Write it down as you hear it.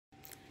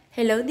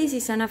Hello, this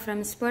is Anna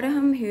from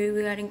Spotahome. Here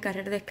we are in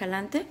Carrer de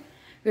Escalante.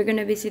 We're going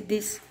to visit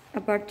this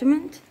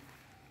apartment.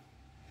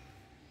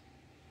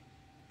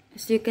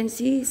 As you can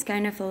see, it's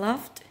kind of a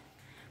loft,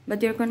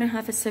 but you're going to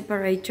have a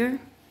separator,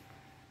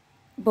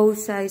 both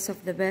sides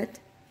of the bed.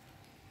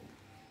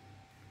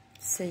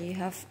 So you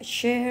have a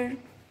chair,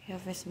 you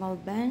have a small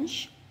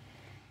bench,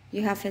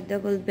 you have a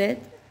double bed,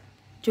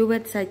 2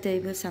 bedside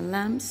tables and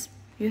lamps.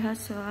 You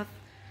also have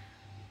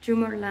 2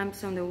 more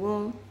lamps on the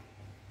wall.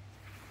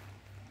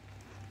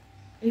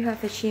 You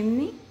have a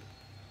chimney,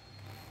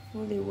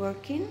 fully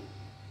working.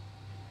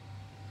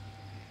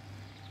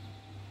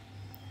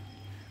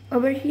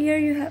 Over here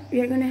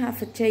you're going to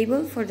have a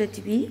table for the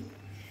TV,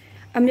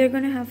 and you're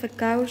going to have a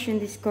couch in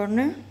this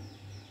corner,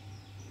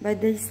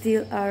 but they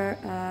still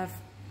are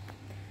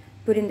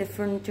putting the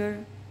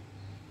furniture.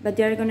 But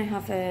you're going to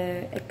have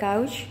a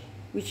couch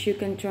which you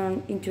can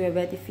turn into a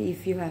bed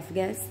if you have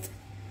guests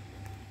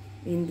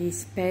in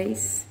this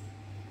space.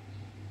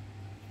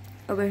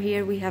 Over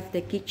here we have the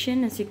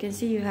kitchen. As you can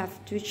see, you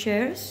have 2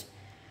 chairs,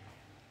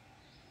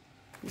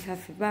 you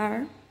have a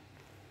bar,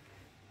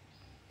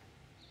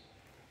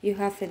 you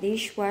have a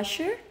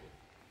dishwasher,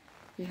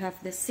 you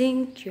have the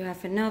sink, you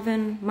have an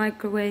oven,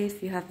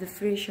 microwave, you have the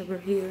fridge over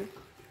here.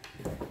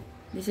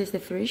 This is the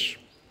fridge.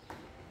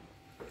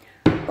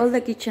 All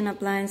the kitchen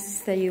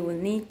appliances that you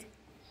will need.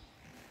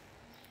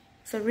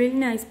 It's a really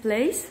nice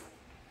place.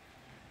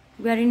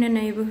 We are in a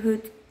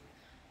neighborhood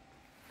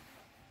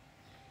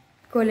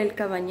called El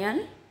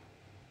Cabanyal,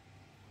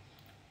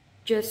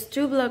 just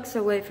 2 blocks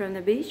away from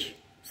the beach,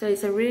 so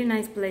it's a really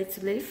nice place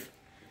to live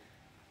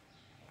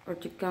or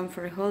to come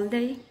for a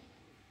holiday.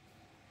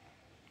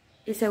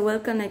 It's a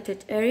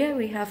well-connected area.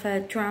 We have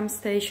a tram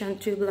station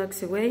 2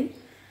 blocks away,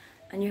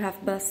 and you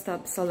have bus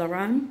stops all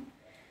around.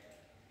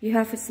 You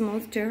have a small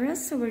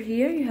terrace over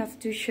here. You have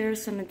 2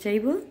 chairs and a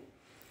table.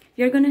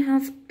 You're gonna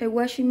have a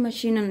washing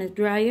machine and a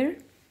dryer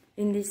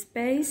in this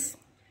space.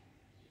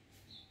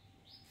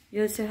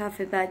 You also have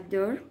a back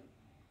door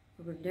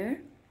over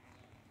there.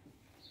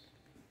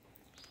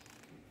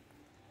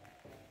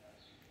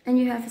 And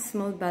you have a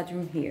small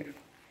bathroom here.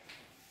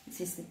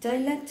 This is the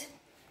toilet.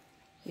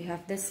 You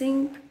have the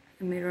sink,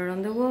 a mirror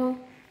on the wall,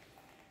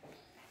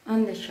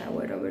 and the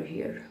shower over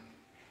here.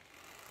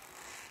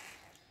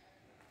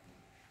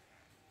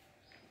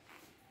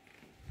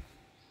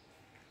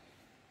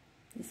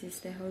 This is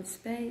the whole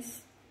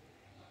space.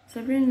 It's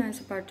a really nice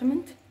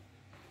apartment.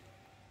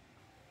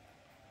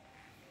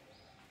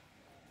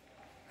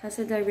 Has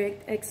a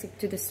direct exit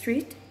to the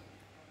street.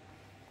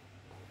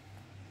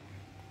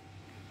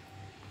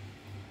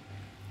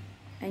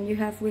 And you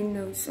have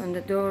windows on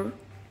the door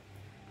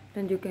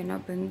that you can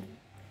open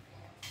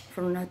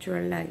for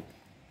natural light.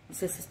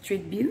 This is a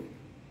street view.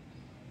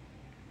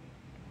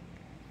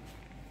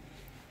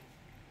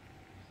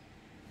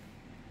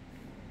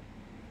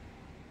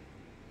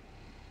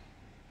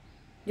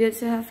 You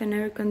also have an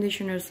air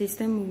conditioner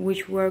system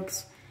which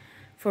works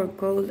for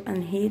cold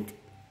and heat.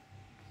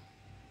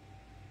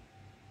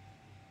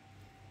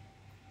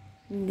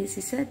 And this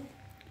is it.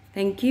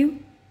 Thank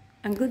you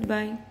and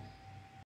goodbye.